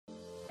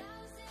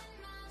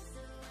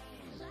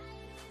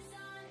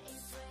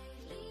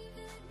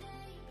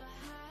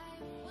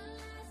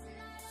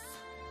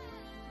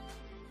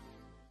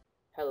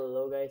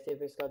Hello guys,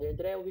 ApexGod here, and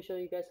today I'll be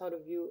showing you guys how to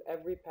view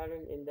every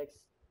pattern index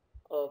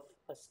of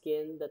a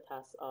skin that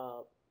has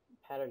a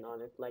pattern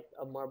on it, like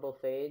a marble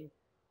fade,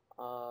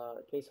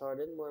 case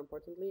hardened, more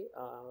importantly,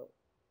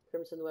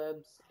 crimson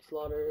webs,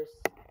 slaughters,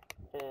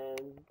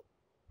 and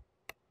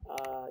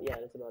yeah,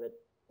 that's about it.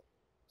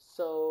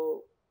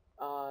 So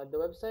the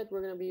website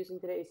we're going to be using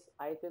today is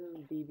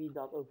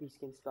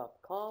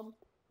itemdb.opskins.com.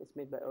 It's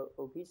made by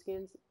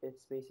opskins.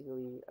 It's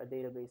basically a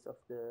database of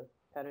the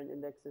pattern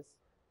indexes.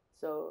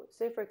 So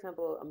say for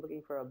example, I'm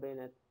looking for a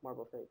bayonet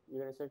marble fade.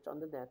 You're going to search on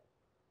the net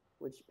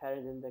which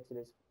pattern index it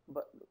is.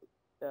 But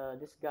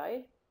this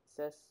guy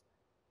says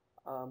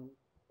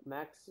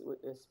max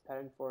is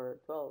pattern for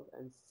 12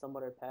 and some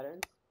other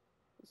patterns.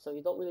 So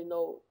you don't really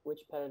know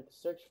which pattern to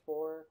search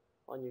for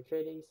on your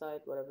trading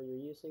site, whatever you're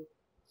using.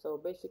 So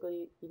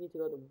basically, you need to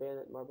go to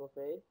Bayonet Marble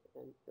Fade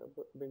and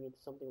bring it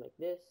to something like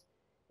this.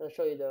 It'll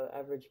show you the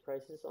average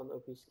prices on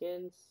OP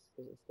Skins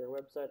because it's their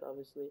website,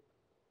 obviously.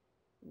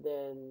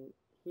 Then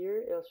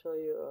here it'll show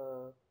you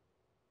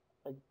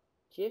a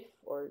GIF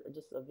or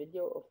just a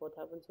video of what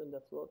happens when the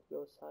float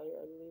goes higher,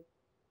 I believe.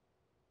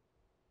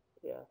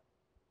 Yeah,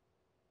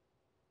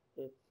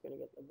 it's gonna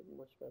get a bit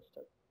more scratched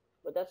up.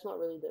 But that's not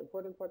really the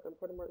important part. The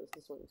important part is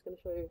this one. It's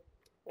gonna show you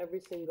every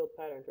single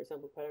pattern. For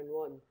example, pattern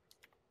 1,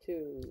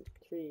 2,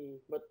 3,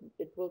 but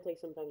it will take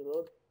some time to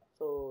load.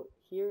 So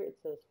here it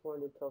says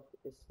 412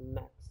 is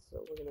max.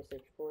 So we're gonna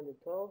search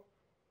 412,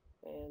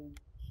 and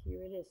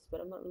here it is.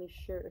 But I'm not really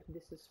sure if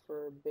this is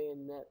for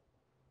bayonet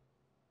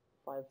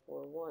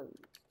 541.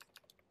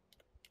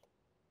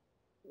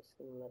 Just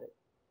gonna let it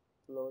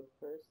load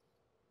first.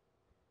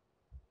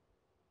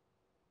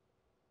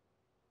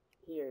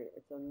 Here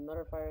it's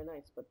another fire and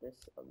ice, but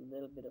there's a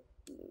little bit of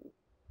blue.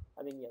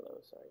 I mean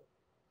yellow, sorry.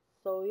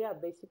 So yeah,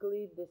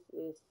 basically this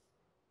is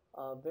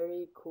a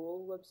very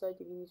cool website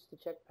you can use to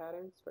check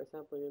patterns. For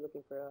example, you're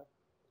looking for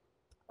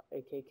a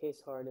AK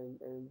case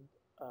hardened, and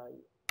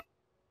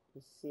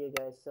you see a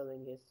guy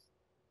selling his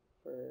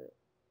for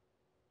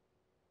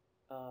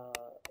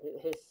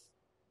his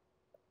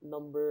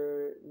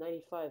number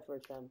 95, for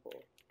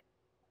example.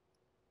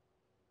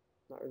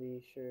 Not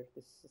really sure if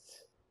this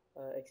is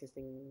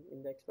existing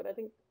index, but I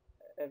think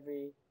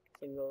every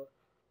single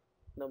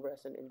number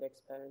has an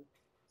index pattern.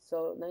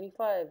 So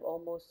 95,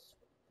 almost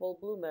full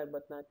blue mag,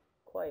 but not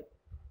quite.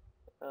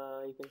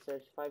 You can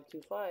search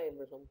 525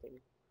 or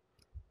something.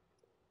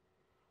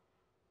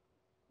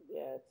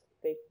 Yeah, it's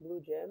fake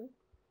blue gem.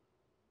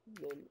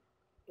 Then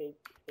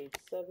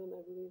 887,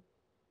 I believe.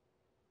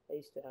 I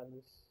used to have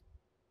this,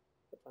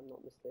 if I'm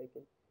not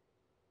mistaken.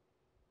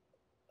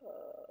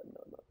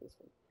 No, not this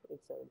one.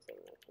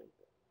 877, I think.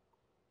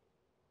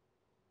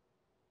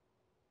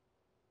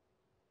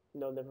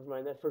 No, never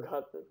mind. I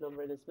forgot the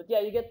number it is. But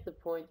yeah, you get the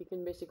point. You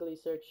can basically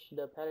search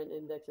the pattern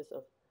indexes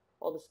of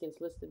all the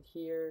skins listed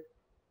here.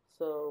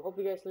 So hope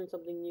you guys learned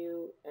something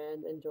new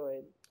and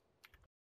enjoyed.